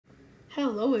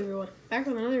Hello everyone, back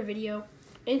with another video,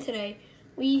 and today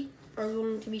we are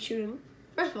going to be shooting,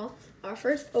 first of all, our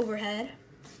first overhead,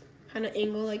 kind of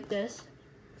angle like this,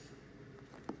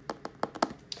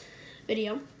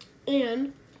 video,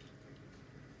 and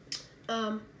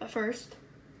a first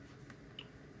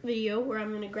video where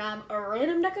I'm going to grab a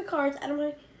random deck of cards out of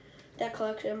my deck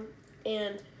collection,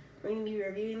 and we're going to be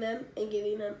reviewing them and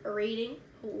giving them a rating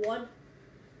of 1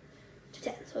 to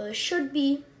 10. So this should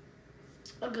be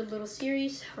a good little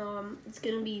series. It's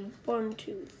gonna be 1,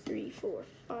 2, 3, 4,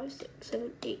 5, 6,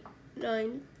 7, 8,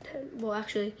 9, 10. Well,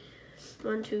 actually,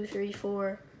 1, 2, 3,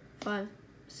 4, 5,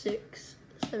 6,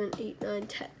 7, 8, 9,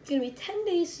 10. It's gonna be a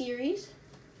 10-day series.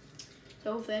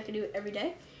 So hopefully I can do it every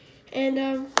day.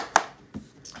 And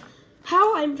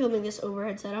how I'm filming this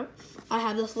overhead setup, I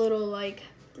have this little like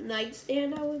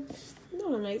nightstand.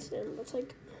 Not a nightstand.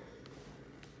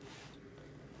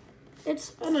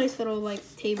 It's a nice little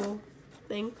like table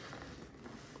thing.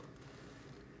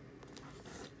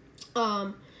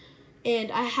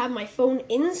 And I have my phone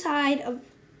inside of,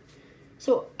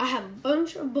 so I have a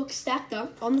bunch of books stacked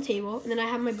up on the table, and then I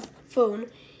have my phone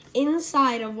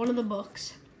inside of one of the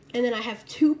books, and then I have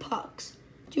two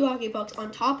hockey pucks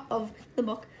on top of the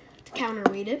book to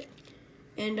counterweight it.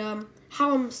 And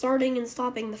how I'm starting and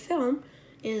stopping the film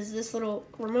is this little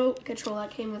remote control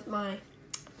that came with my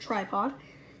tripod.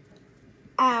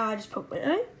 I just poked my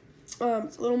eye. It's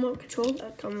a little remote control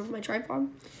that comes with my tripod,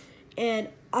 and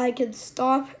I can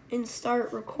stop and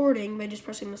start recording by just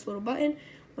pressing this little button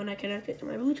when I connect it to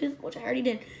my Bluetooth, which I already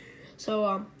did.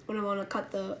 So when I want to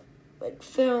cut the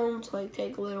film to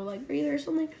take a little breather or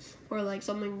something, or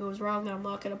something goes wrong that I'm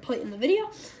not gonna put in the video,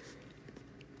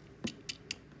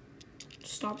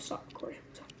 stop recording.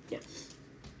 So yeah,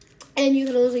 and you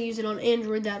can also use it on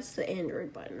Android. That's the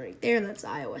Android button right there. That's the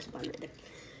iOS button right there.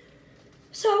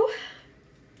 So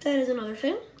that is another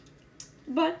thing,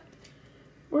 but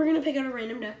we're gonna pick out a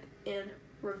random deck and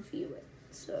review it.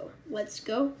 So let's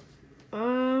go.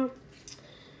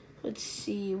 Let's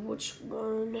see which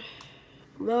one.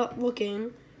 I'm not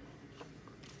looking,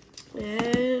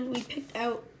 and we picked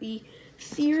out the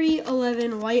Theory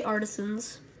 11 White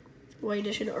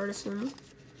Edition Artisans.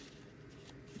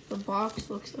 The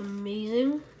box looks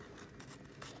amazing,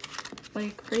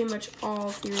 like pretty much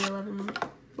all Theory 11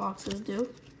 boxes do.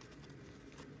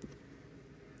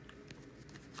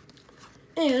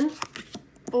 And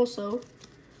also,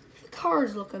 the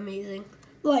cards look amazing,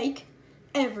 like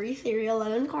every Theory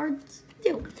 11 cards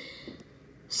do.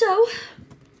 So,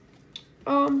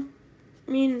 I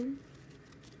mean,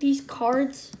 these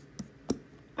cards,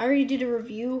 I already did a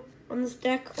review on this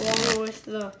deck along with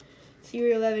the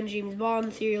Theory 11 James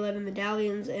Bond, Theory 11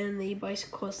 Medallions, and the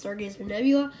Bicycle Stargazer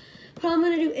Nebula. But I'm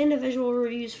going to do individual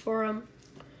reviews for them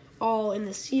all in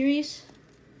the series.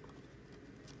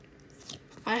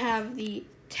 I have the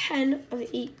 10 of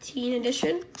 18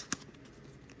 edition.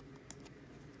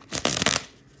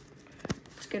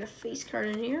 Let's get a face card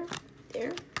in here.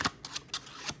 There.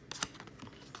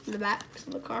 In the backs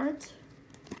of the cards.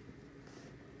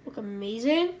 Look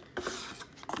amazing.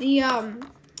 The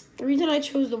reason I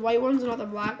chose the white ones and not the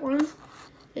black ones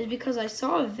is because I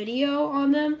saw a video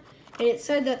on them, and it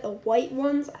said that the white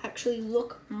ones actually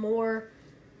look more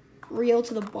real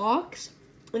to the box,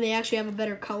 and they actually have a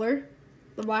better color.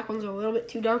 The black ones are a little bit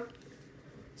too dark.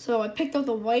 So I picked up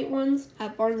the white ones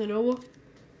at Barnes & Noble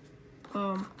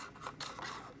when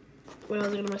I was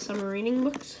looking at my summer reading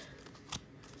books.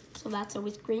 So that's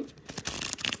always great.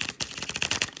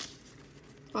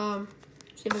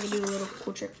 See if I can do a little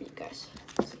cool trick for you guys.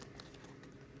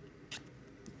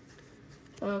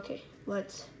 Okay,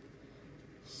 let's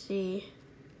see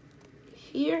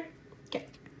here. Okay.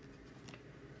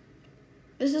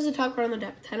 This is the top card on the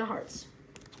deck, 10 of Hearts.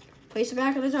 Place it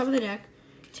back on the top of the deck,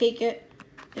 take it,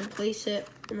 and place it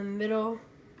in the middle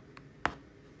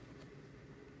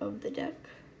of the deck,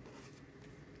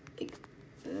 like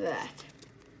that.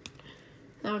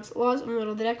 Now it's lost in the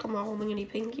middle of the deck. I'm not holding any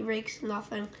pinky breaks,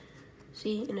 nothing.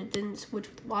 See, and it didn't switch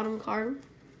with the bottom card.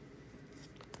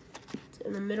 It's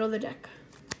in the middle of the deck.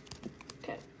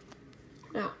 Okay.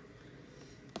 Now,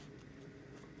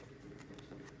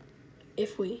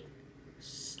 if we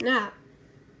snap,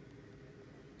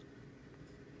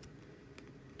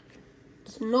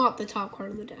 it's not the top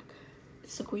card of the deck.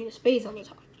 It's the Queen of Spades on the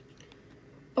top.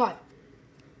 But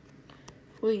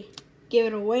if we give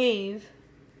it a wave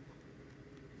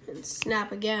and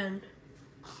snap again,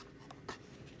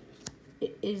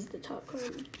 it is the top card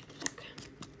of the deck.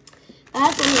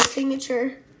 That's one of the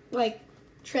signature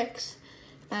tricks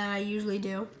that I usually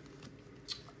do.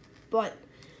 But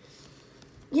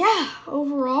yeah,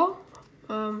 overall,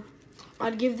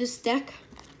 I'd give this deck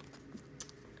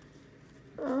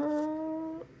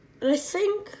And I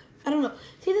think, I don't know,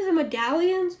 it's either the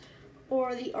medallions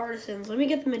or the artisans. Let me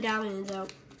get the medallions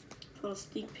out. A little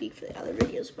sneak peek for the other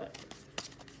videos, but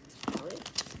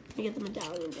let me get the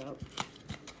medallions out.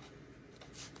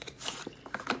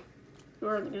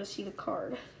 You're going to see the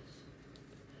card.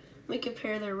 Let me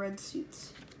compare their red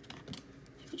suits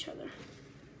to each other.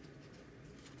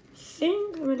 I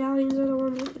think the medallions are the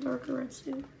ones with the darker red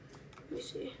suit. Let me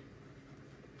see.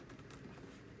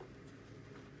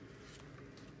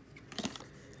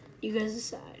 You guys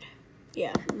decide.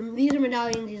 Yeah, these are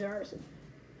medallions, these are artisans.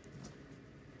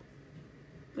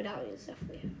 Medallions,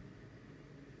 definitely.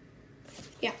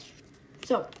 Yeah.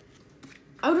 So,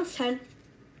 out of 10,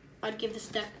 I'd give this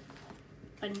deck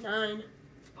a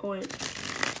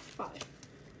 9.5.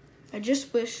 I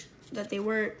just wish that they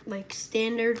weren't like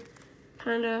standard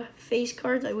kind of face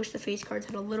cards. I wish the face cards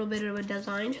had a little bit of a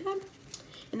design to them,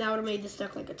 and that would have made this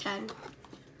deck like a 10.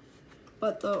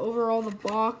 But the overall, the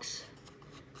box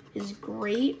is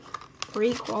great.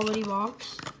 Great quality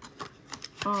box.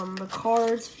 The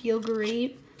cards feel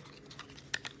great.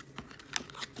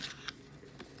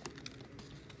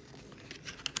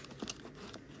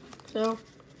 So,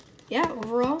 yeah,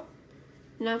 overall,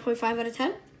 9.5 out of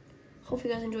 10. Hope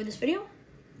you guys enjoyed this video,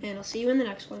 and I'll see you in the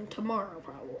next one tomorrow,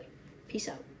 probably. Peace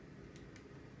out.